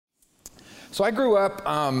So I grew up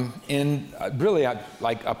in really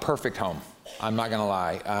like a perfect home. I'm not gonna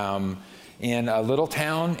lie. In a little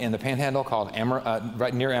town in the Panhandle called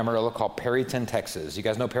right near Amarillo, called Perryton, Texas. You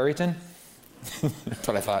guys know Perryton? That's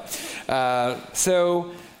what I thought.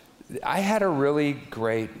 So I had a really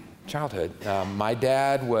great childhood. My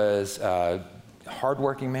dad was a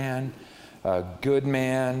hardworking man, a good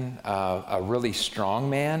man, a really strong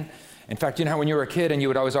man. In fact, you know how when you were a kid and you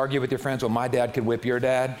would always argue with your friends, well, my dad could whip your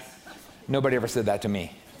dad? Nobody ever said that to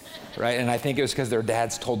me, right? And I think it was because their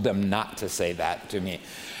dads told them not to say that to me.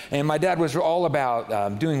 And my dad was all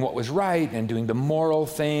about doing what was right and doing the moral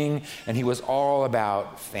thing, and he was all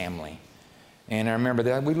about family. And I remember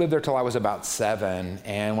that we lived there till I was about 7,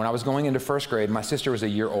 and when I was going into first grade, my sister was a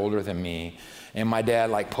year older than me, and my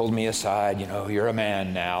dad pulled me aside, you're a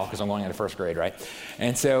man now, because I'm going into first grade, right?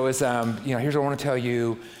 And so it was, here's what I want to tell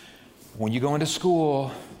you. When you go into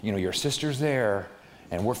school, your sister's there,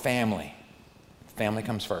 and we're family. Family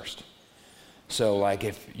comes first. So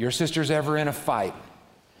if your sister's ever in a fight,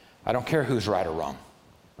 I don't care who's right or wrong,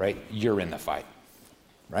 right? You're in the fight,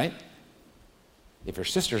 right? If your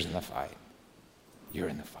sister's in the fight, you're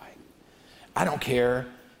in the fight. I don't care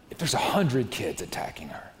if there's 100 kids attacking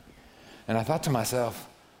her. And I thought to myself,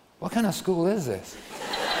 what kind of school is this?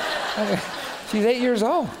 She's 8 years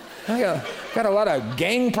old. I got a lot of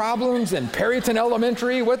gang problems in Perryton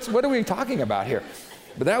Elementary. What are we talking about here?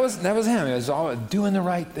 But that was him. It was all doing the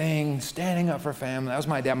right thing, standing up for family. That was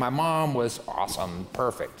my dad. My mom was awesome,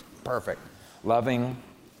 perfect, loving.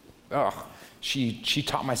 Oh, she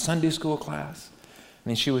taught my Sunday school class. I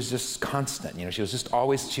mean, she was just constant. She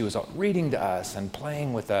was reading to us and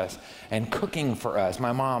playing with us and cooking for us.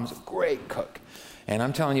 My mom's a great cook. And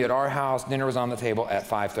I'm telling you, at our house, dinner was on the table at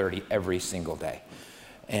 5:30 every single day.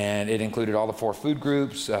 And it included all the 4 food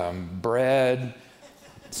groups, bread,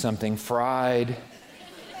 something fried,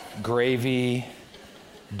 gravy,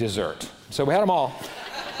 dessert. So we had them all.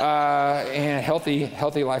 And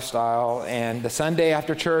healthy lifestyle. And the Sunday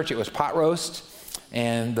after church, it was pot roast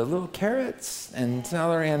and the little carrots and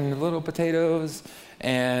celery and little potatoes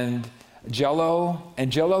and Jell-O. And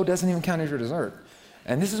Jell-O doesn't even count as your dessert.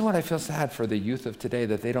 And this is what I feel sad for the youth of today,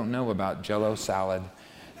 that they don't know about Jell-O salad.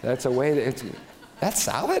 That's a way that's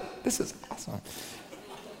salad? This is awesome.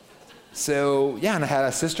 So, and I had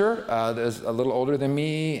a sister that was a little older than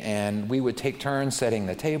me, and we would take turns setting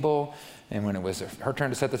the table. And when it was her turn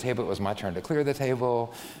to set the table, it was my turn to clear the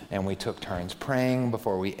table. And we took turns praying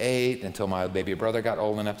before we ate until my baby brother got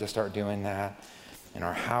old enough to start doing that. And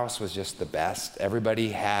our house was just the best. Everybody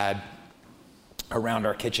had around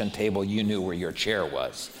our kitchen table, you knew where your chair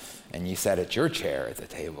was. And you sat at your chair at the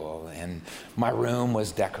table. And my room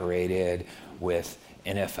was decorated with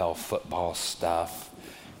NFL football stuff.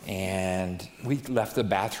 And we left the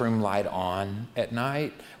bathroom light on at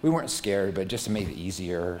night. We weren't scared, but just to make it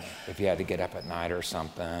easier if you had to get up at night or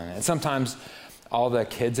something. And sometimes all the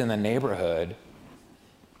kids in the neighborhood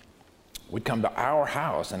would come to our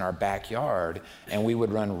house in our backyard, and we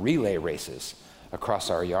would run relay races across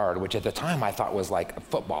our yard, which at the time I thought was like a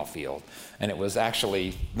football field. And it was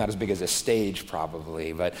actually not as big as a stage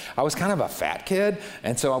probably, but I was kind of a fat kid,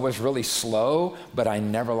 and so I was really slow, but I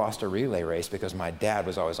never lost a relay race because my dad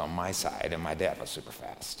was always on my side, and my dad was super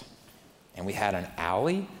fast. And we had an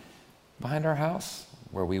alley behind our house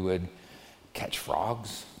where we would catch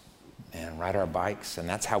frogs and ride our bikes, and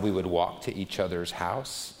that's how we would walk to each other's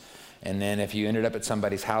house. And then if you ended up at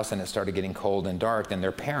somebody's house and it started getting cold and dark, then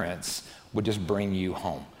their parents would just bring you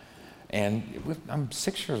home. And I'm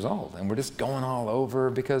 6 years old, and we're just going all over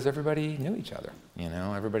because everybody knew each other.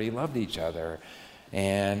 Everybody loved each other.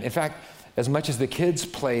 And in fact, as much as the kids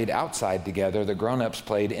played outside together, the grown-ups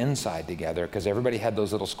played inside together because everybody had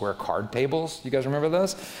those little square card tables. You guys remember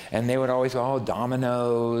those? And they would always go,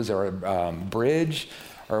 dominoes or bridge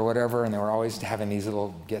or whatever, and they were always having these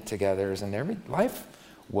little get-togethers, and life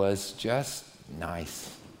was just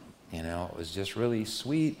nice. It was just really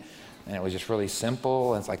sweet. And it was just really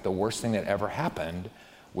simple. And it's like the worst thing that ever happened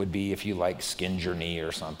would be if you skinned your knee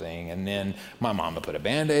or something. And then my mom would put a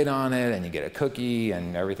Band-Aid on it, and you get a cookie,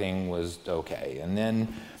 and everything was okay. And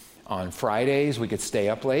then on Fridays, we could stay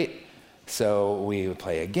up late. So we would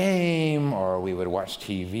play a game, or we would watch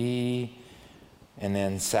TV. And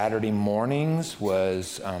then Saturday mornings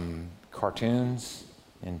was cartoons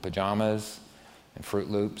in pajamas and Fruit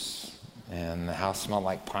Loops. And the house smelled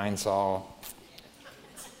like Pine Sol.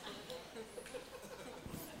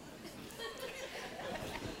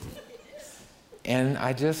 And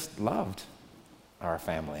I just loved our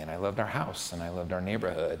family, and I loved our house, and I loved our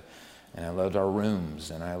neighborhood, and I loved our rooms,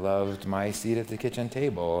 and I loved my seat at the kitchen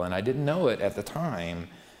table, and I didn't know it at the time,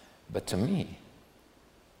 but to me,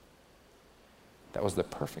 That was the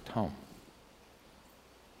perfect home.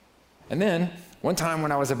 And then, one time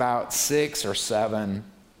when I was about 6 or 7,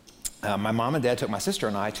 my mom and dad took my sister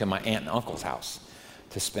and I to my aunt and uncle's house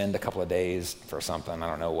to spend a couple of days for something, I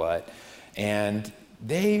don't know what. And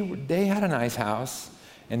they had a nice house,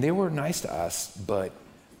 and they were nice to us, but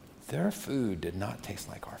their food did not taste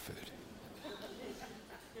like our food.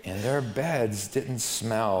 And their beds didn't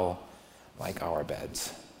smell like our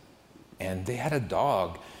beds. And they had a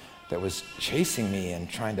dog that was chasing me and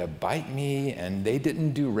trying to bite me, and they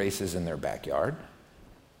didn't do races in their backyard,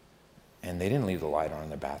 and they didn't leave the light on in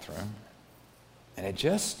the bathroom. And it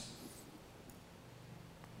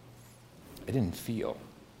didn't feel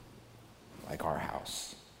like our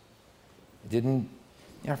house. It didn't,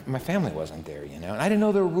 my family wasn't there, and I didn't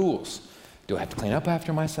know their rules. Do I have to clean up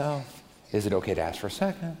after myself? Is it okay to ask for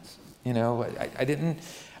seconds? It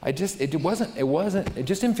just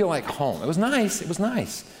didn't feel like home. It was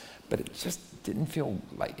nice, but it just didn't feel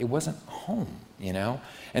like, it wasn't home,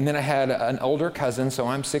 And then I had an older cousin, so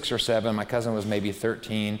I'm 6 or 7. My cousin was maybe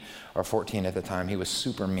 13 or 14 at the time. He was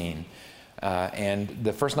super mean. And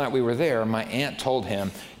the first night we were there, my aunt told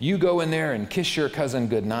him, "You go in there and kiss your cousin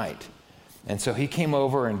goodnight." And so he came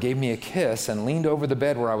over and gave me a kiss and leaned over the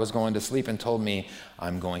bed where I was going to sleep and told me,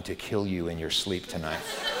 "I'm going to kill you in your sleep tonight."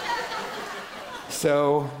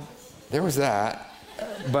 So there was that.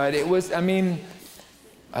 But it was,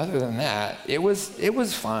 other than that, it was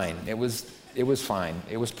fine. It was fine.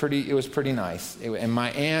 It was pretty nice. And my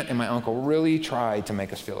aunt and my uncle really tried to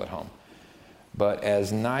make us feel at home. But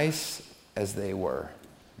as nice as they were,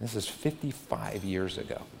 this is 55 years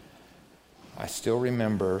ago, I still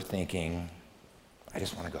remember thinking, I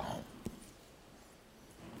just want to go home.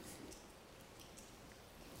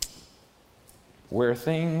 Where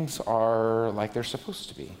things are like they're supposed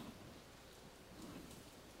to be.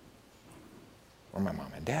 Where my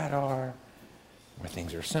mom and dad are, where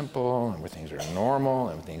things are simple, and where things are normal,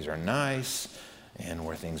 and where things are nice, and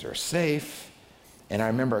where things are safe. And I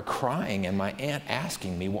remember crying and my aunt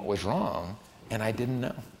asking me what was wrong, and I didn't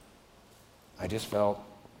know. I just felt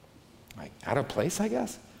like out of place, I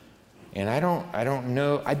guess. And I don't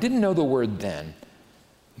know, I didn't know the word then,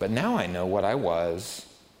 but now I know what I was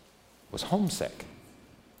homesick.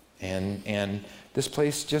 And this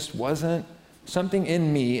place just wasn't, something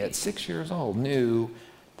in me at 6 years old knew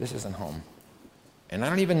this isn't home. And I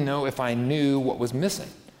don't even know if I knew what was missing.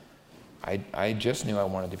 I just knew I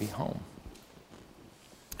wanted to be home.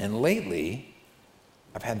 And lately,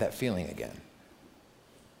 I've had that feeling again.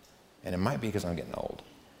 And it might be because I'm getting old.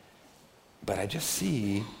 But I just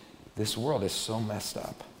see this world is so messed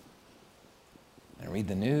up. I read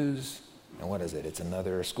the news, and what is it? It's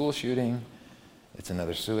another school shooting. It's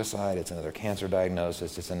another suicide. It's another cancer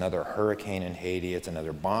diagnosis. It's another hurricane in Haiti. It's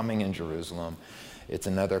another bombing in Jerusalem. It's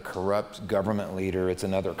another corrupt government leader. It's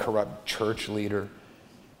another corrupt church leader.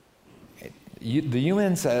 The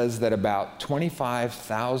UN says that about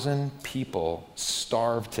 25,000 people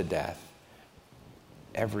starve to death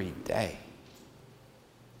every day.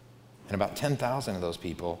 And about 10,000 of those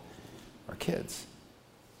people are kids.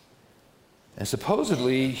 And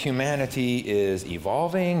supposedly, humanity is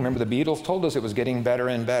evolving. Remember, the Beatles told us it was getting better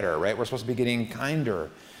and better, right? We're supposed to be getting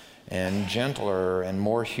kinder and gentler and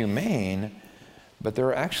more humane. But there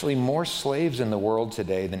are actually more slaves in the world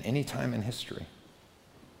today than any time in history.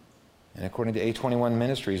 And according to A21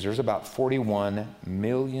 Ministries, there's about 41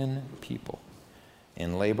 million people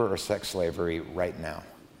in labor or sex slavery right now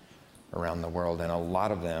around the world, and a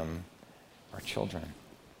lot of them are children.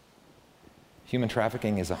 Human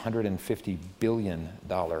trafficking is a $150 billion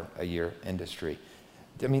a year industry.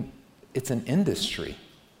 It's an industry.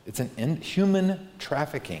 It's human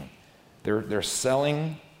trafficking. They're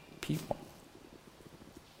selling people.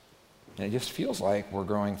 And it just feels like we're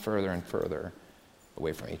growing further and further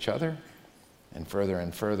away from each other, and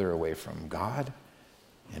further away from God,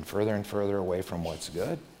 and further away from what's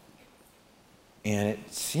good. And it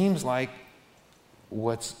seems like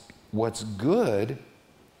what's good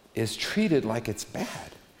is treated like it's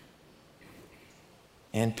bad.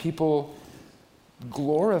 And people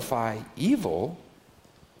glorify evil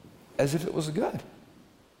as if it was good.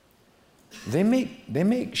 They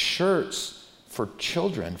make shirts for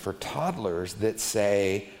children, for toddlers, that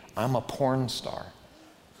say, "I'm a porn star,"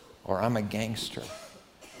 or "I'm a gangster."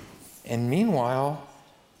 And meanwhile,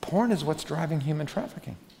 porn is what's driving human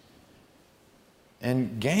trafficking.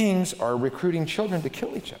 And gangs are recruiting children to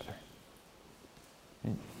kill each other.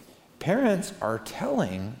 And parents are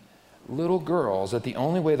telling little girls that the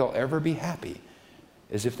only way they'll ever be happy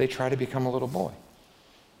is if they try to become a little boy.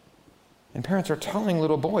 And parents are telling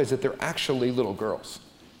little boys that they're actually little girls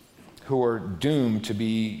who are doomed to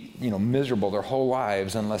be, miserable their whole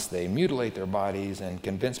lives unless they mutilate their bodies and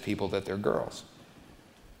convince people that they're girls.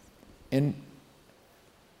 And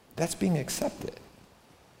that's being accepted.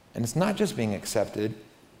 And it's not just being accepted,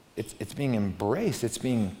 it's being embraced,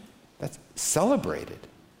 that's celebrated.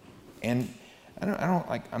 And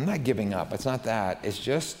I'm not giving up. It's not that. It's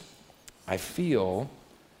just, I feel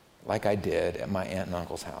like I did at my aunt and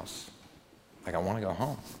uncle's house. Like I want to go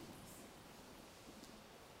home.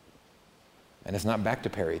 And it's not back to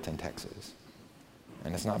Perryton, Texas.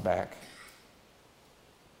 And it's not back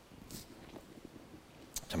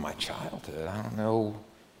to my childhood. I don't know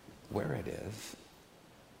where it is.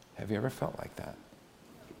 Have you ever felt like that?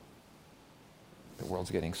 The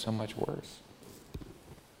world's getting so much worse.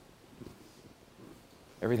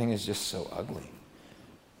 Everything is just so ugly.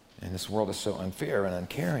 And this world is so unfair and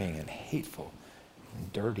uncaring and hateful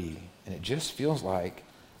and dirty. And it just feels like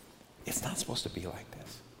it's not supposed to be like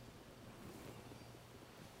this.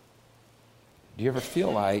 Do you ever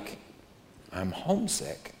feel like I'm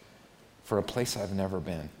homesick for a place I've never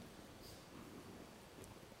been?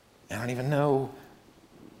 I don't even know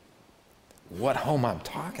what home I'm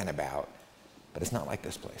talking about, but it's not like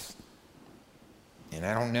this place. And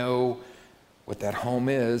I don't know what that home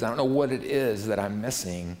is. I don't know what it is that I'm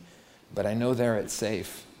missing, but I know there it's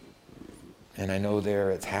safe. And I know there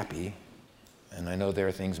it's happy. And I know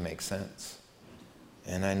there things make sense.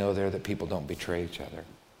 And I know there that people don't betray each other,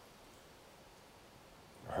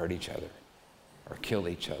 or hurt each other, or kill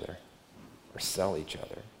each other, or sell each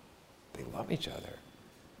other. They love each other.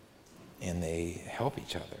 And they help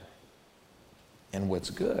each other. And what's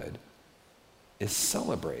good is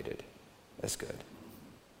celebrated as good.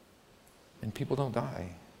 And people don't die.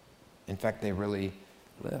 In fact, they really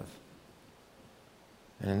live.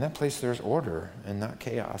 And in that place, there's order and not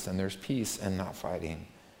chaos, and there's peace and not fighting.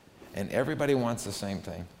 And everybody wants the same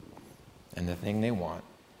thing. And the thing they want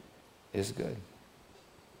is good.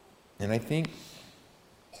 And I think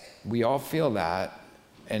we all feel that.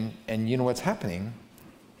 And you know what's happening?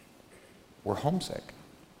 We're homesick.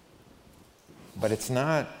 But it's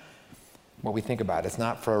not what we think about. It's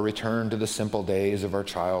not for a return to the simple days of our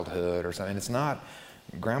childhood or something. It's not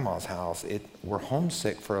grandma's house. We're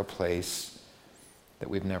homesick for a place that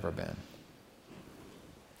we've never been.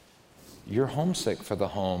 You're homesick for the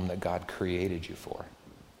home that God created you for.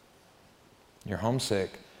 You're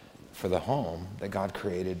homesick for the home that God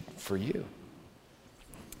created for you.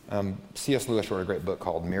 C.S. Lewis wrote a great book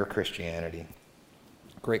called Mere Christianity.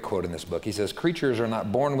 Great quote in this book. He says, "Creatures are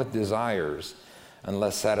not born with desires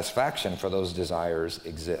unless satisfaction for those desires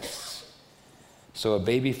exists. So a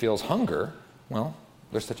baby feels hunger, well,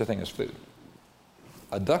 there's such a thing as food.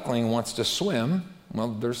 A duckling wants to swim, well,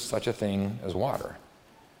 there's such a thing as water.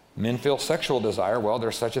 Men feel sexual desire, well,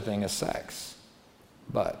 there's such a thing as sex.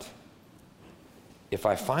 But if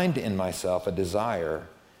I find in myself a desire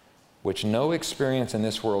which no experience in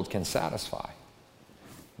this world can satisfy,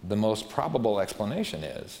 the most probable explanation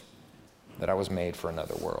is that I was made for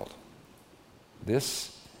another world.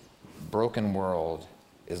 This broken world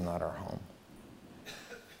is not our home.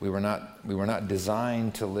 We were not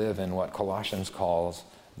designed to live in what Colossians calls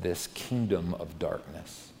this kingdom of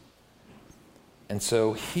darkness. And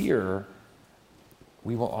so here,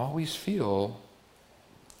 we will always feel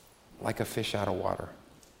like a fish out of water,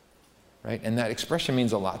 right? And that expression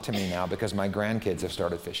means a lot to me now because my grandkids have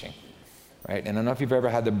started fishing, right? And I don't know if you've ever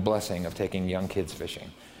had the blessing of taking young kids fishing,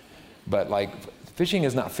 but like fishing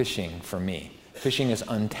is not fishing for me. Fishing is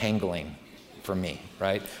untangling for me,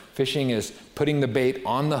 right? Fishing is putting the bait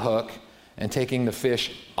on the hook and taking the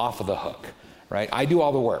fish off of the hook, right? I do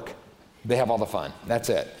all the work. They have all the fun. That's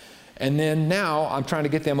it. And then now I'm trying to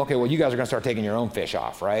get them, okay, well, you guys are going to start taking your own fish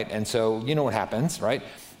off, right? And so you know what happens, right?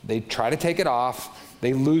 They try to take it off.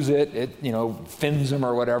 They lose it. It, fins them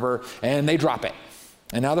or whatever, and they drop it.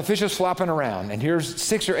 And now the fish is flopping around, and here's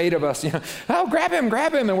 6 or 8 of us, oh, grab him,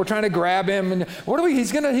 and we're trying to grab him, and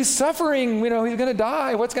he's suffering, he's gonna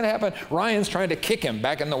die, what's gonna happen? Ryan's trying to kick him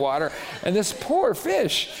back in the water, and this poor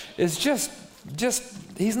fish is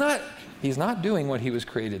he's not doing what he was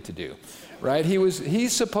created to do, right?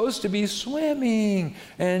 He's supposed to be swimming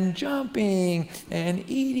and jumping and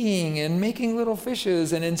eating and making little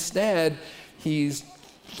fishes, and instead he's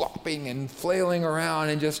flopping and flailing around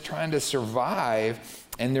and just trying to survive.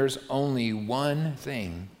 And there's only one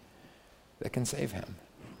thing that can save him.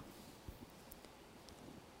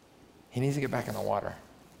 He needs to get back in the water,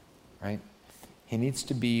 right? He needs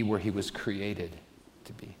to be where he was created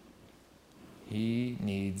to be. He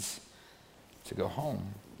needs to go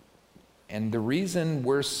home. And the reason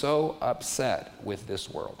we're so upset with this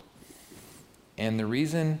world, and the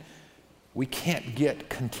reason we can't get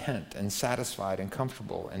content and satisfied and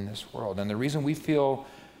comfortable in this world. And the reason we feel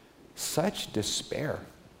such despair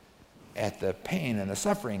at the pain and the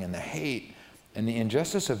suffering and the hate and the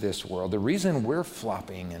injustice of this world, the reason we're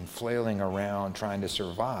flopping and flailing around trying to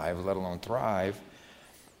survive, let alone thrive,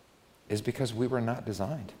 is because we were not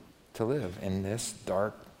designed to live in this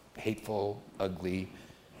dark, hateful, ugly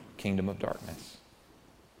kingdom of darkness.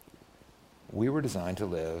 We were designed to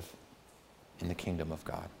live in the kingdom of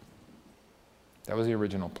God. That was the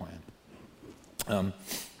original plan.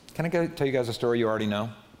 Can I tell you guys a story you already know?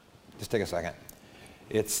 Just take a second.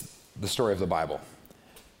 It's the story of the Bible.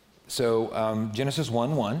 So Genesis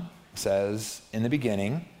 1:1 says, in the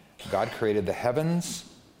beginning, God created the heavens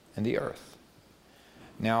and the earth.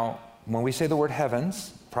 Now, when we say the word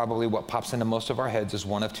heavens, probably what pops into most of our heads is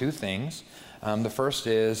one of two things. The first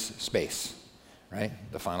is space, right?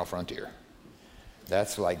 The final frontier.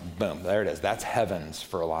 That's like, boom, there it is. That's heavens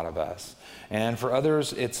for a lot of us. And for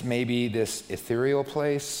others, it's maybe this ethereal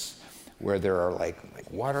place where there are like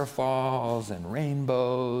waterfalls and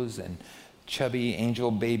rainbows and chubby angel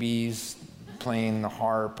babies playing the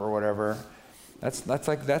harp or whatever. That's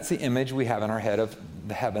the image we have in our head of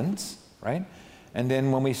the heavens, right? And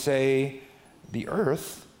then when we say the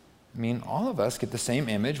earth, I mean, all of us get the same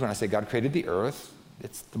image. When I say God created the earth,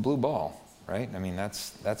 it's the blue ball, right? I mean,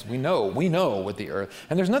 that's we know what the earth,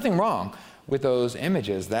 and there's nothing wrong with those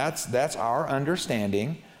images. That's our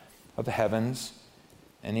understanding of the heavens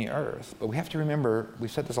and the earth. But we have to remember,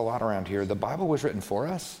 we've said this a lot around here, the Bible was written for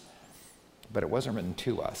us, but it wasn't written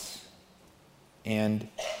to us. And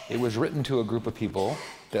it was written to a group of people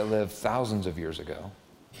that lived thousands of years ago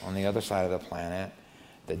on the other side of the planet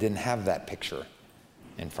that didn't have that picture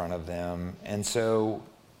in front of them. And so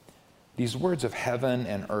these words of heaven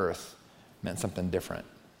and earth meant something different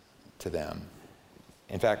to them.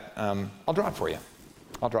 In fact, I'll draw it for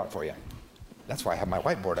you. That's why I have my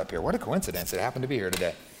whiteboard up here. What a coincidence. It happened to be here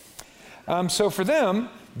today. So for them,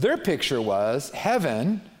 their picture was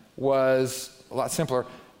heaven was a lot simpler.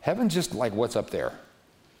 Heaven's just like what's up there,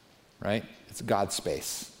 right? It's God's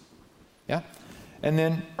space. Yeah? And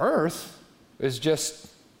then earth is just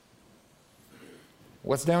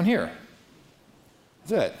what's down here.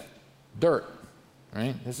 That's it. Dirt,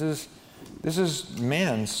 right? This is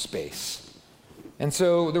man's space. And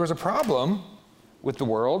so there was a problem with the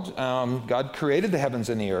world. God created the heavens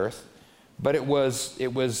and the earth, but it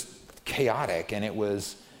was chaotic, and it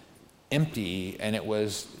was empty, and it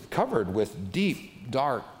was covered with deep,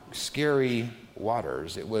 dark, scary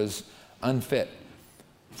waters. It was unfit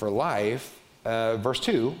for life. Verse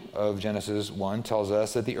 2 of Genesis 1 tells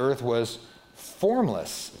us that the earth was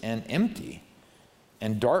formless and empty,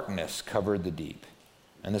 and darkness covered the deep.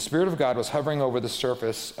 And the Spirit of God was hovering over the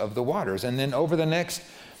surface of the waters. And then over the next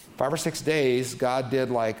 5 or 6 days, God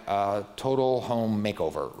did like a total home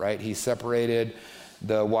makeover, right? He separated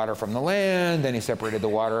the water from the land, then he separated the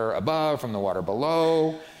water above from the water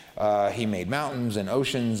below. He made mountains and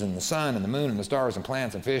oceans and the sun and the moon and the stars and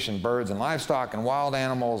plants and fish and birds and livestock and wild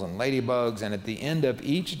animals and ladybugs. And at the end of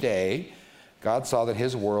each day, God saw that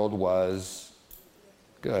his world was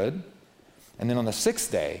good. And then on the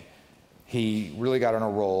 6th day, he really got on a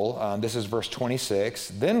roll. This is verse 26.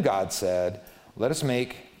 Then God said, let us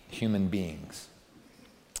make human beings.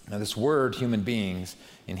 Now this word human beings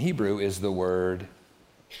in Hebrew is the word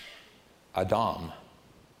Adam.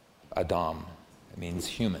 Adam. It means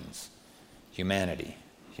humans, humanity,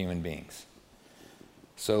 human beings.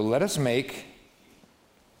 So let us make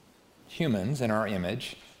humans in our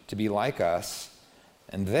image to be like us,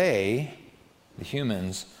 and they, the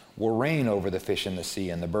humans, will reign over the fish in the sea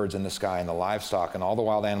and the birds in the sky and the livestock and all the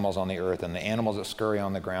wild animals on the earth and the animals that scurry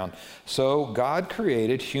on the ground. So God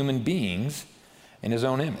created human beings in his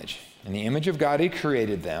own image. In the image of God, he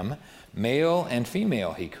created them. Male and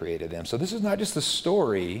female, he created them. So this is not just the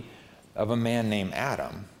story of a man named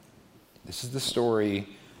Adam. This is the story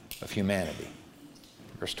of humanity.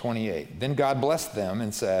 Verse 28. Then God blessed them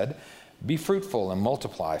and said, be fruitful and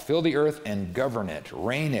multiply, fill the earth and govern it,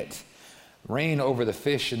 reign over the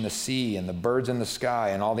fish in the sea and the birds in the sky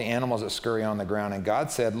and all the animals that scurry on the ground. And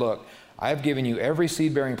God said, look, I have given you every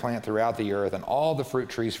seed-bearing plant throughout the earth and all the fruit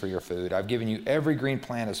trees for your food. I've given you every green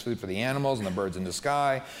plant as food for the animals and the birds in the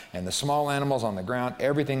sky and the small animals on the ground,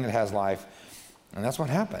 everything that has life. And that's what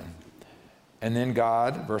happened. And then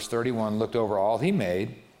God, verse 31, looked over all he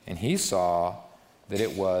made, and he saw that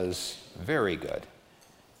it was very good.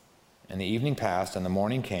 And the evening passed, and the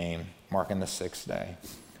morning came, marking the 6th day.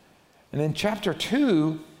 And then chapter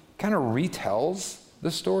 2 kind of retells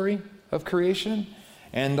the story of creation,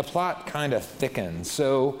 and the plot kind of thickens.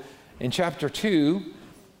 So in chapter 2,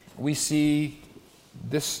 we see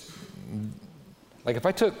this like if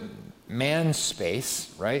I took man's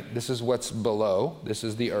space, right? This is what's below. This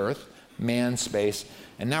is the earth, man's space.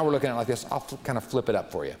 And now we're looking at it like this. I'll kind of flip it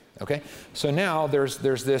up for you, okay? So now there's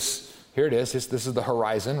this, here it is. This is the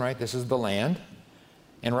horizon, right? This is the land.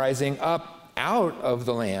 And rising up out of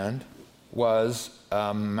the land was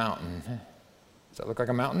a mountain. Does that look like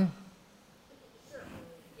a mountain?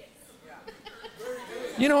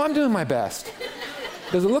 You know, I'm doing my best.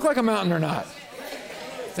 Does it look like a mountain or not?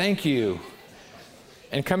 Thank you.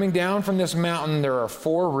 And coming down from this mountain, there are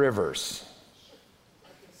 4 rivers.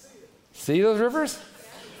 See those rivers?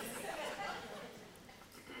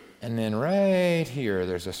 And then right here,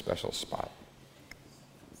 there's a special spot.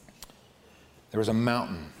 There was a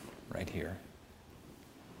mountain right here.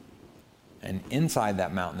 And inside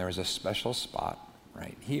that mountain, there was a special spot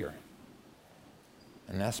right here.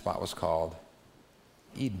 And that spot was called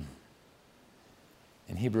Eden.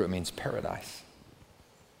 In Hebrew, it means paradise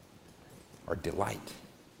or delight.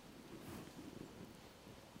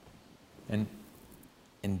 And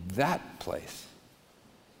in that place,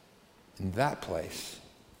 it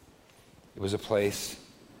was a place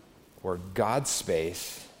where God's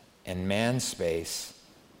space and man's space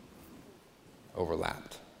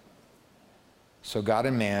overlapped. So God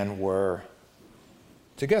and man were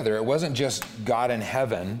together. It wasn't just God in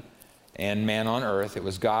heaven and man on earth. It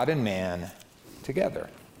was God and man together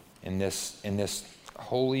in this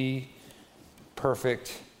holy,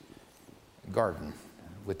 perfect garden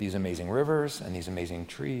with these amazing rivers and these amazing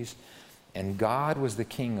trees. And God was the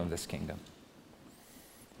king of this kingdom.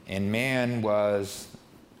 And man was,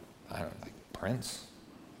 I don't know, like prince,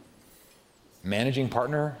 managing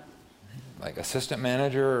partner, like assistant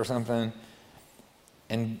manager or something.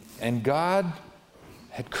 And God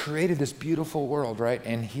had created this beautiful world, right?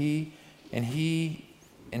 And he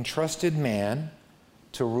entrusted man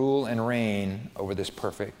to rule and reign over this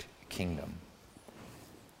perfect kingdom.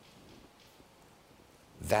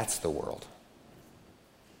 That's the world.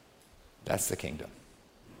 That's the kingdom.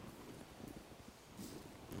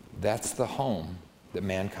 That's the home that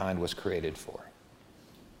mankind was created for.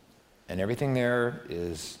 And everything there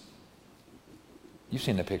is, you've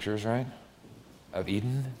seen the pictures, right? Of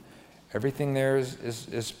Eden. Everything there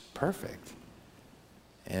is perfect.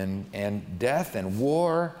 And death and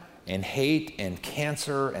war and hate and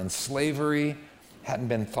cancer and slavery hadn't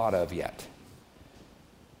been thought of yet.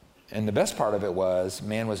 And the best part of it was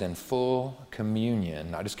man was in full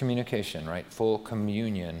communion, not just communication, right? Full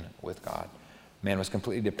communion with God. Man was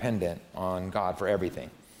completely dependent on God for everything.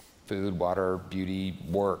 Food, water, beauty,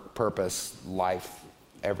 work, purpose, life,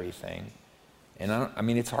 everything. And I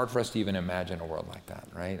mean, it's hard for us to even imagine a world like that,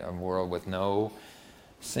 right? A world with no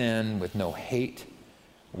sin, with no hate,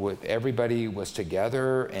 with everybody was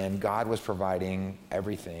together and God was providing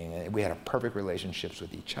everything. And we had perfect relationships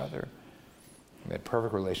with each other. We had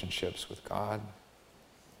perfect relationships with God.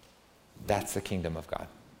 That's the kingdom of God.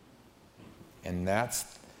 And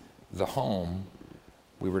that's the home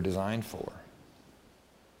we were designed for.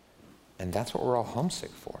 And that's what we're all homesick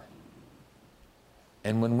for.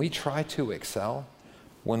 And when we try to excel,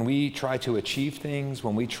 when we try to achieve things,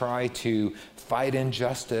 when we try to fight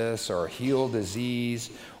injustice or heal disease,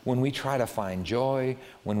 when we try to find joy,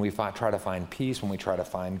 when we try to find peace, when we try to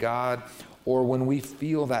find God, or when we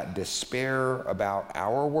feel that despair about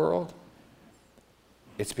our world,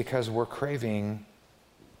 it's because we're craving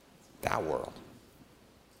that world.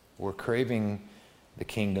 We're craving the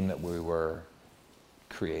kingdom that we were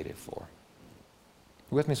created for.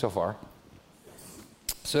 You with me so far?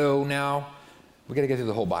 So now, we got to get through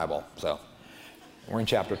the whole Bible. So we're in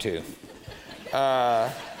chapter 2.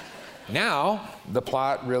 Now, the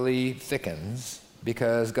plot really thickens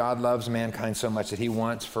because God loves mankind so much that he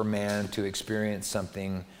wants for man to experience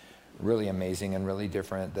something really amazing and really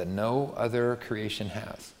different that no other creation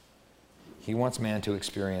has. He wants man to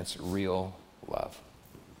experience real love.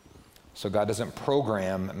 So God doesn't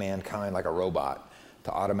program mankind like a robot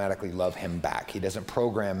to automatically love him back. He doesn't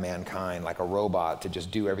program mankind like a robot to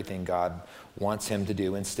just do everything God wants him to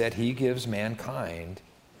do. Instead, he gives mankind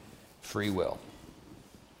free will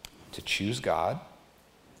to choose God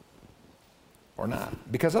or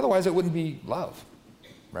not, because otherwise it wouldn't be love,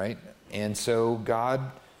 right? And so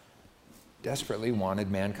God desperately wanted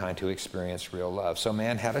mankind to experience real love. So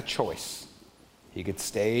man had a choice. He could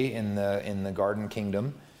stay in the garden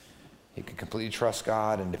kingdom. He could completely trust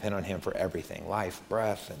God and depend on him for everything, life,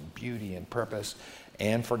 breath, and beauty and purpose,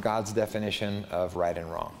 and for God's definition of right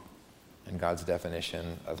and wrong, and God's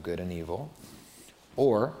definition of good and evil.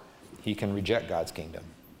 Or he can reject God's kingdom,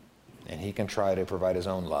 and he can try to provide his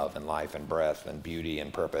own love and life and breath and beauty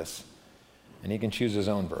and purpose, and he can choose his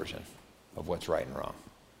own version of what's right and wrong.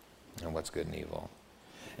 and what's good and evil.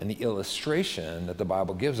 And the illustration that the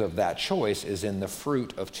Bible gives of that choice is in the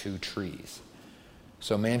fruit of two trees.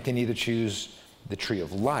 So man can either choose the tree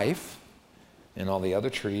of life and all the other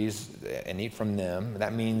trees and eat from them.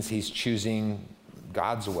 That means he's choosing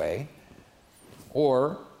God's way.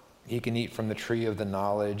 Or he can eat from the tree of the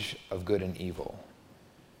knowledge of good and evil,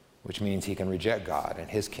 which means he can reject God and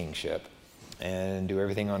his kingship and do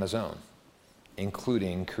everything on his own,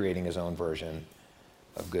 including creating his own version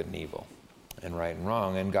of good and evil and right and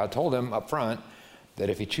wrong. And God told him up front that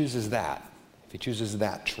if he chooses that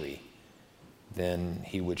tree, then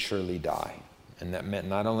he would surely die. And that meant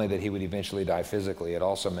not only that he would eventually die physically, it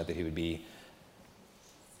also meant that he would be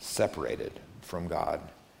separated from God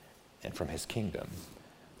and from his kingdom.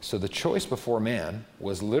 So the choice before man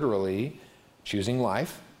was literally choosing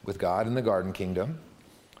life with God in the garden kingdom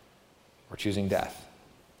or choosing death,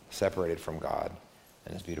 separated from God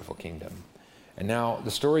and his beautiful kingdom. And now the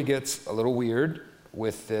story gets a little weird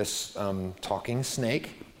with this talking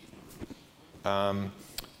snake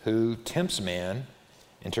who tempts man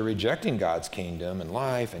into rejecting God's kingdom and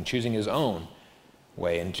life and choosing his own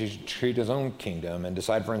way and to treat his own kingdom and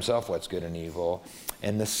decide for himself what's good and evil.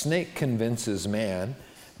 And the snake convinces man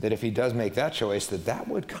that if he does make that choice, that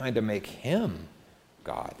would kind of make him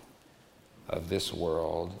God of this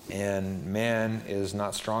world. And man is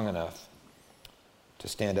not strong enough to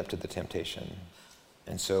stand up to the temptation.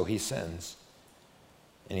 And so he sins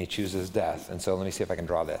and he chooses death. And so let me see if I can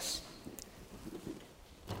draw this.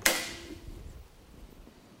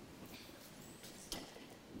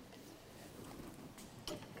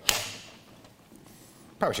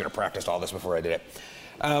 Probably should have practiced all this before I did it.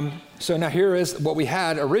 So now here is what we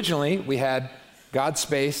had originally. We had God's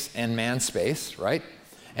space and man's space, right?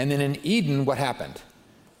 And then in Eden, what happened?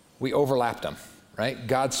 We overlapped them, right?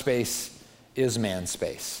 God's space is man's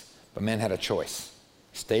space. But man had a choice.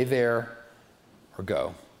 Stay there or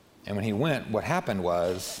go. And when he went, what happened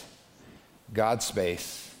was God's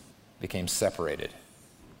space became separated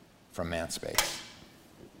from man's space.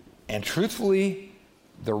 And truthfully,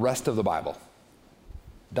 the rest of the Bible, ...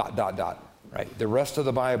 right? The rest of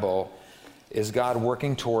the Bible is God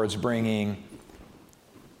working towards bringing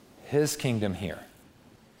his kingdom here,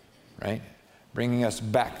 right? Bringing us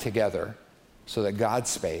back together so that God's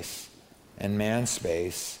space and man's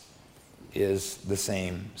space is the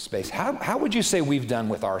same space. How would you say we've done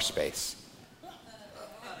with our space?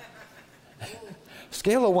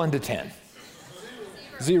 Scale of 1 to 10.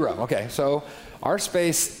 0. Okay, so our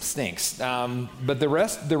space stinks. But the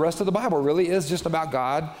rest of the Bible really is just about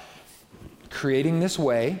God creating this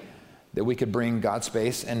way that we could bring God's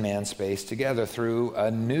space and man's space together through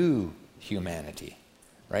a new humanity,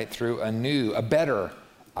 right? Through a better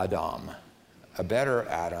Adam,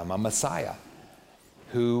 a Messiah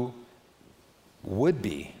who would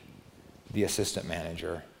be the assistant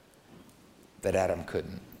manager that Adam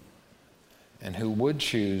couldn't, and who would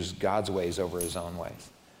choose God's ways over his own ways,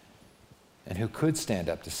 and who could stand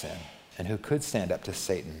up to sin, and who could stand up to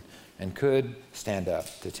Satan, and could stand up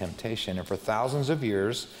to temptation. And for thousands of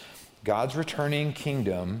years, God's returning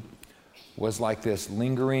kingdom was like this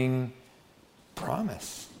lingering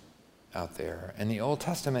promise out there. And the Old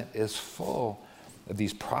Testament is full of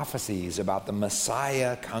these prophecies about the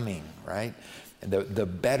Messiah coming, right? The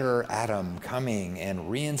better Adam coming and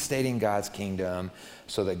reinstating God's kingdom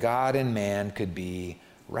so that God and man could be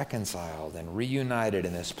reconciled and reunited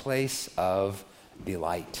in this place of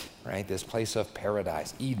delight, right? This place of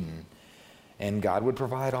paradise, Eden. And God would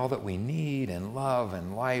provide all that we need and love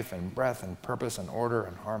and life and breath and purpose and order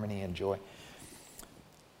and harmony and joy.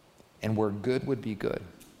 And where good would be good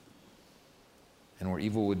and where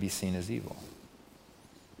evil would be seen as evil.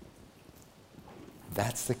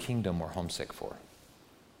 That's the kingdom we're homesick for.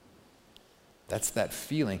 That's that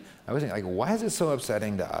feeling. I was thinking, why is it so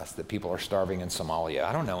upsetting to us that people are starving in Somalia?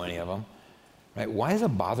 I don't know any of them. Right? Why does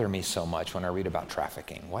it bother me so much when I read about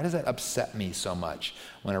trafficking? Why does that upset me so much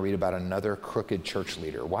when I read about another crooked church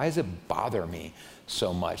leader? Why does it bother me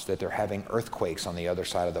so much that they're having earthquakes on the other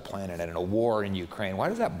side of the planet and a war in Ukraine? Why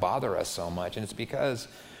does that bother us so much? And it's because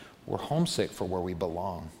we're homesick for where we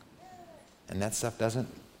belong. And that stuff doesn't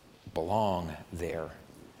belong there.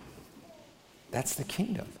 That's the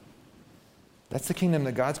kingdom. That's the kingdom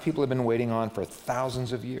that God's people have been waiting on for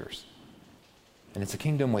thousands of years. And it's a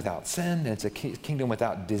kingdom without sin, and it's a kingdom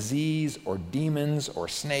without disease or demons or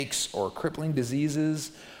snakes or crippling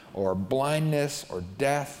diseases or blindness or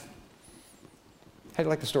death. How do you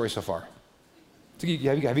like the story so far? Have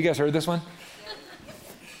you guys heard this one?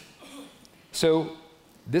 So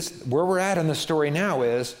where we're at in the story now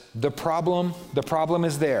is the problem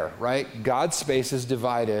is there, right? God's space is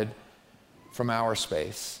divided from our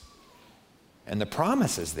space. And the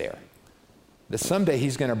promise is there that someday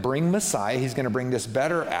he's going to bring Messiah. He's going to bring this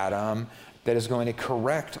better Adam that is going to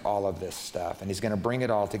correct all of this stuff. And he's going to bring it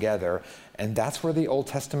all together. And that's where the Old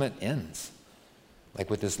Testament ends. Like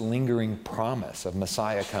with this lingering promise of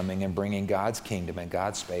Messiah coming and bringing God's kingdom and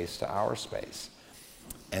God's space to our space.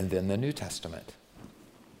 And then the New Testament.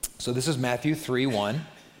 So this is Matthew 3:1.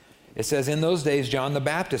 It says, in those days, John the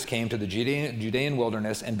Baptist came to the Judean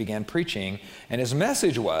wilderness and began preaching. And his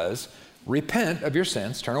message was, repent of your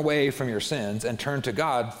sins, turn away from your sins, and turn to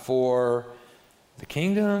God, for the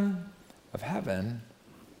kingdom of heaven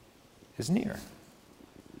is near.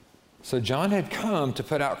 So John had come to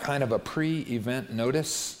put out kind of a pre-event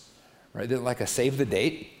notice, right? Like a save the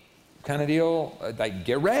date kind of deal. Like,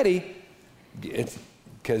 get ready.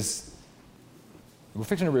 Because we're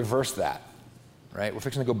fixing to reverse that, right? We're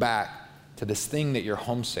fixing to go back to this thing that you're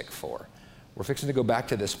homesick for. We're fixing to go back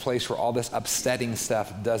to this place where all this upsetting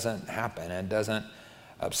stuff doesn't happen and doesn't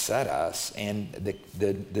upset us. And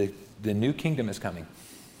the new kingdom is coming.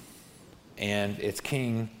 And its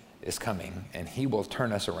king is coming. And he will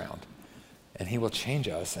turn us around. And he will change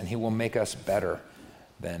us. And he will make us better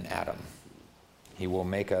than Adam. He will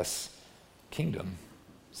make us kingdom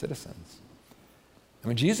citizens. And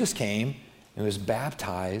when Jesus came and was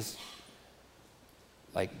baptized,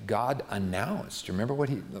 like God announced. You remember what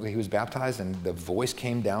he was baptized and the voice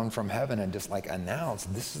came down from heaven and just like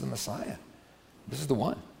announced, this is the Messiah. This is the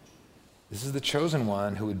one. This is the chosen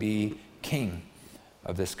one who would be king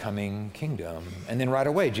of this coming kingdom. And then right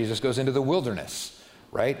away, Jesus goes into the wilderness,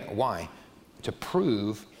 right? Why? To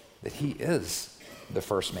prove that he is the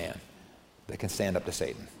first man that can stand up to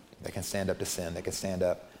Satan, that can stand up to sin, that can stand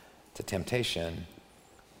up to temptation.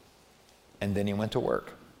 And then he went to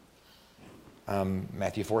work.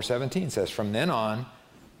 Matthew 4:17 says, from then on,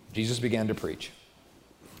 Jesus began to preach.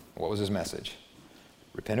 What was his message?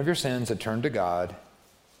 Repent of your sins and turn to God.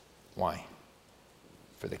 Why?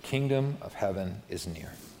 For the kingdom of heaven is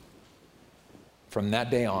near. From that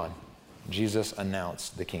day on, Jesus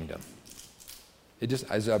announced the kingdom. It just,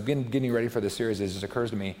 as I've been getting ready for this series, it just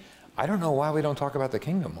occurs to me, I don't know why we don't talk about the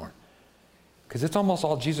kingdom more. Because it's almost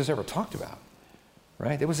all Jesus ever talked about,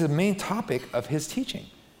 right? It was the main topic of his teaching.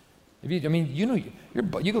 You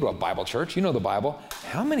go to a Bible church, you know the Bible.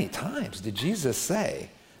 How many times did Jesus say,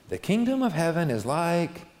 the kingdom of heaven is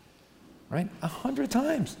like, right? 100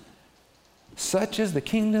 times. Such is the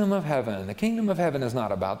kingdom of heaven. The kingdom of heaven is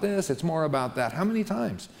not about this, it's more about that. How many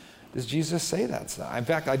times does Jesus say that stuff? In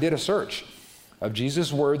fact, I did a search of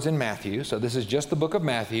Jesus' words in Matthew. So this is just the book of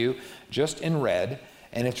Matthew, just in red.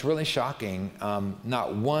 And it's really shocking.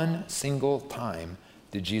 Not one single time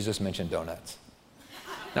did Jesus mention donuts.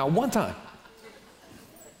 Now, one time.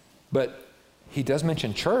 But he does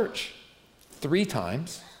mention church 3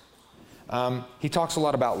 times. He talks a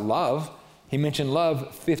lot about love. He mentioned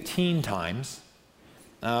love 15 times.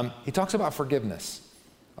 He talks about forgiveness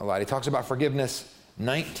a lot. He talks about forgiveness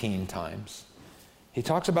 19 times. He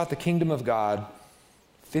talks about the kingdom of God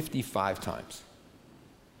 55 times.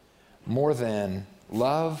 More than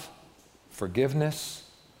love, forgiveness,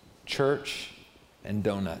 church, and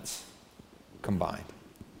donuts combined.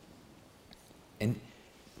 And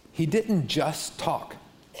he didn't just talk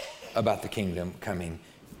about the kingdom coming.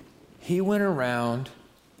 He went around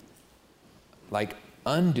like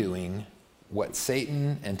undoing what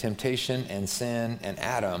Satan and temptation and sin and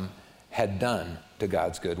Adam had done to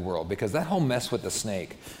God's good world. Because that whole mess with the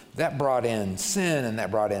snake, that brought in sin and that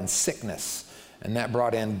brought in sickness and that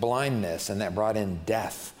brought in blindness and that brought in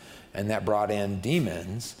death and that brought in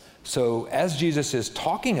demons. So as Jesus is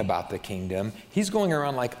talking about the kingdom, he's going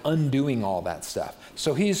around like undoing all that stuff.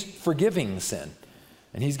 So he's forgiving sin,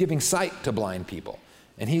 and he's giving sight to blind people,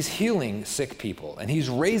 and he's healing sick people, and he's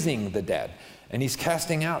raising the dead, and he's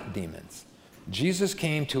casting out demons. Jesus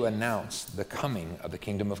came to announce the coming of the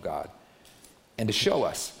kingdom of God and to show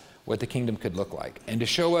us what the kingdom could look like and to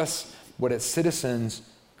show us what its citizens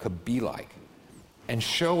could be like and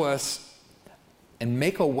show us and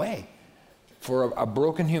make a way for a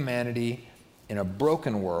broken humanity in a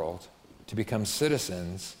broken world to become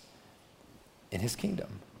citizens in his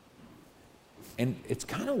kingdom. And it's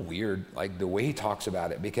kind of weird, like the way he talks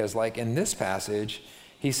about it, because like in this passage,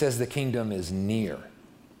 he says the kingdom is near.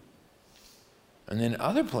 And then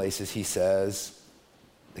other places he says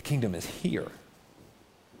the kingdom is here.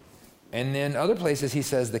 And then other places he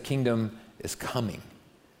says the kingdom is coming.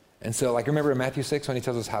 And so like remember in Matthew 6 when he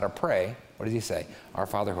tells us how to pray, what does he say? Our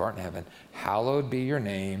Father who art in heaven, hallowed be your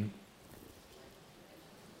name,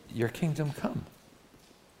 your kingdom come.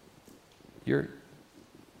 Your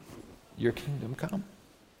kingdom come.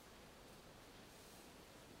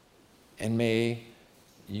 And may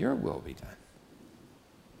your will be done.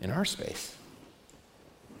 in our space,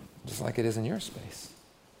 just like it is in your space.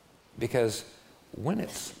 Because when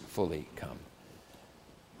it's fully come,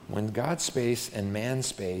 when God's space and man's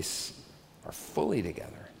space are fully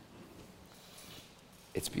together,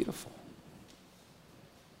 it's beautiful.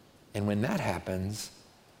 And when that happens,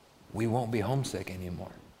 we won't be homesick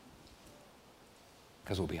anymore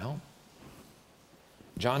because we'll be home.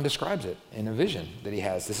 John describes it in a vision that he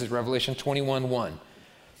has. This is Revelation 21:1.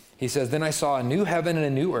 He says, "Then I saw a new heaven and a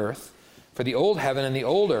new earth, for the old heaven and the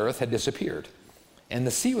old earth had disappeared, and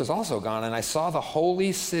the sea was also gone, and I saw the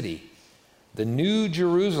holy city, the new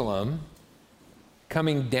Jerusalem,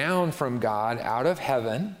 coming down from God out of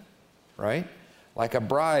heaven," right? "Like a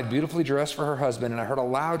bride beautifully dressed for her husband. And I heard a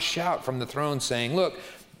loud shout from the throne saying, 'Look,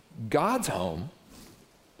 God's home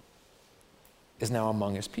is now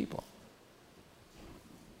among his people.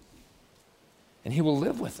 And he will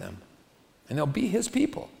live with them, and they'll be his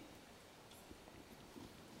people.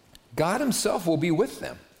 God himself will be with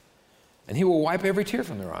them, and he will wipe every tear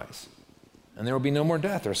from their eyes. And there will be no more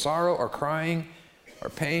death or sorrow or crying or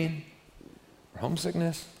pain or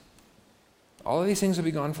homesickness. All of these things will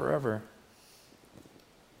be gone forever.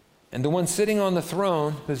 And the one sitting on the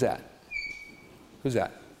throne,'" who's that? Who's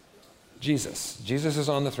that? Jesus. Jesus is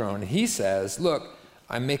on the throne. And he says, "Look,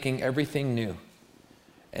 I'm making everything new."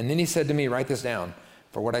 And then he said to me, write this down,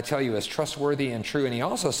 "For what I tell you is trustworthy and true." And he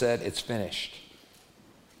also said, "It's finished."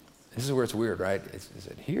 This is where it's weird, right? Is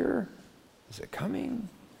it here? Is it coming?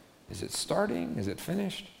 Is it starting? Is it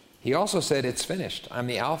finished? He also said, "It's finished. I'm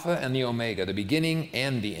the Alpha and the Omega, the beginning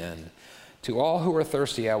and the end. To all who are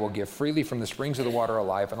thirsty, I will give freely from the springs of the water of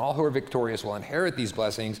life, and all who are victorious will inherit these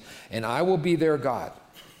blessings, and I will be their God,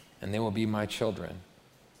 and they will be my children."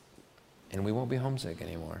 And we won't be homesick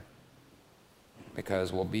anymore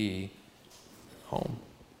because we'll be home.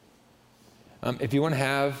 If you want to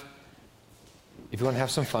have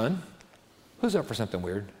some fun, who's up for something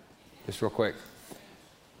weird? Just real quick.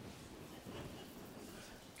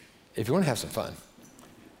 If you want to have some fun,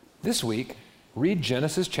 this week, read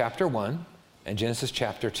Genesis chapter 1 and Genesis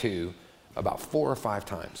chapter 2 about 4 or 5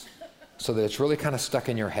 times so that it's really kind of stuck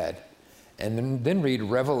in your head. And then read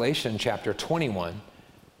Revelation chapter 21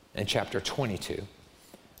 and chapter 22.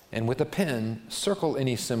 And with a pen, circle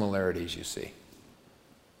any similarities you see.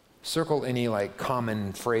 Circle any like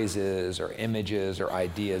common phrases or images or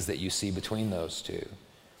ideas that you see between those two.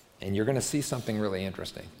 And you're going to see something really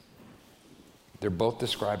interesting. They're both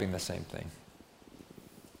describing the same thing.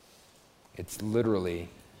 It's literally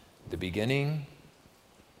the beginning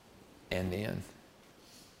and the end.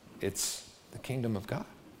 It's the kingdom of God.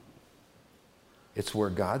 It's where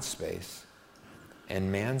God's space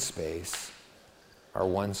and man's space are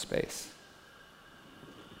one space.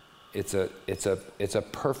 It's a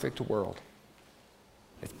perfect world.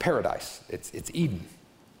 It's paradise. It's Eden.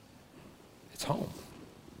 It's home.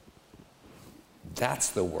 That's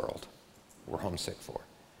the world we're homesick for.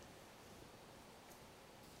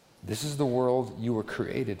 This is the world you were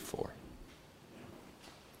created for.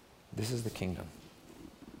 This is the kingdom.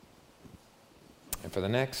 And for the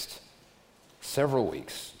next several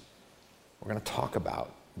weeks, we're going to talk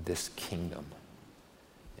about this kingdom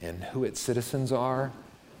and who its citizens are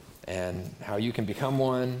and how you can become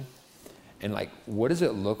one and like what does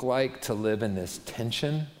it look like to live in this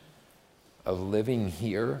tension of living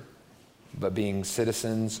here but being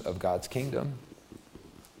citizens of God's kingdom,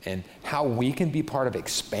 and how we can be part of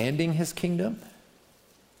expanding his kingdom,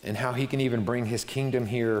 and how he can even bring his kingdom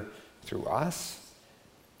here through us,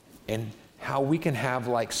 and how we can have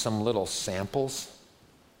like some little samples,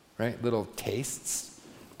 right? Little tastes,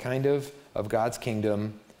 kind of God's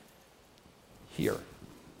kingdom here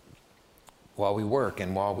while we work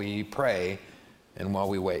and while we pray and while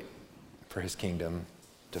we wait for his kingdom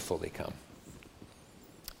to fully come.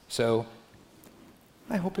 So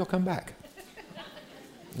I hope you'll come back.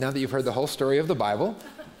 Now that you've heard the whole story of the Bible,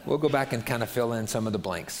 we'll go back and kind of fill in some of the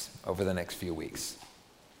blanks over the next few weeks.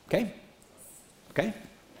 Okay? Okay?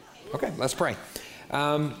 Okay, let's pray.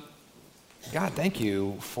 God, thank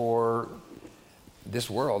you for this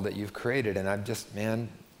world that you've created. And I'm just, man,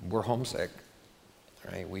 we're homesick,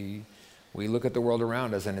 right? We look at the world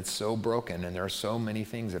around us and it's so broken and there are so many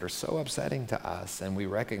things that are so upsetting to us. And we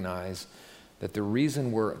recognize that the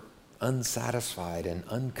reason we're unsatisfied and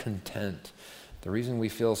uncontent, the reason we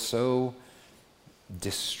feel so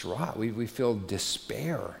distraught, we feel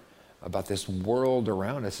despair about this world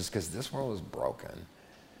around us is because this world is broken.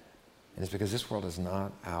 And it's because this world is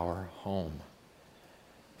not our home.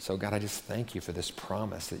 So God, I just thank you for this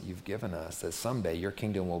promise that you've given us that someday your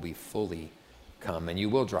kingdom will be fully come and you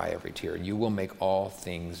will dry every tear and you will make all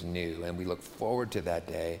things new. And we look forward to that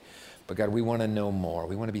day. But God, we want to know more.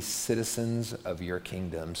 We want to be citizens of your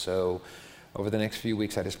kingdom. So over the next few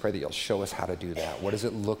weeks, I just pray that you'll show us how to do that. What does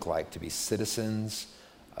it look like to be citizens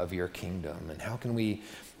of your kingdom? And how can we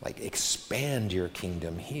expand your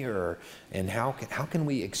kingdom here? And how can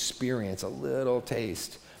we experience a little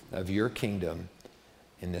taste of your kingdom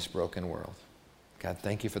in this broken world? God,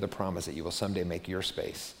 thank you for the promise that you will someday make your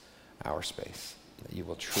space our space, that you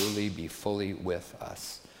will truly be fully with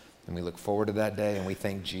us. And we look forward to that day, and we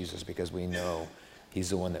thank Jesus because we know he's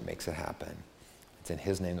the one that makes it happen. It's in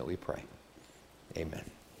his name that we pray. Amen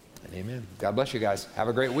and amen. God bless you guys. Have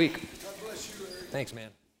a great week. God bless you, Larry. Thanks, man.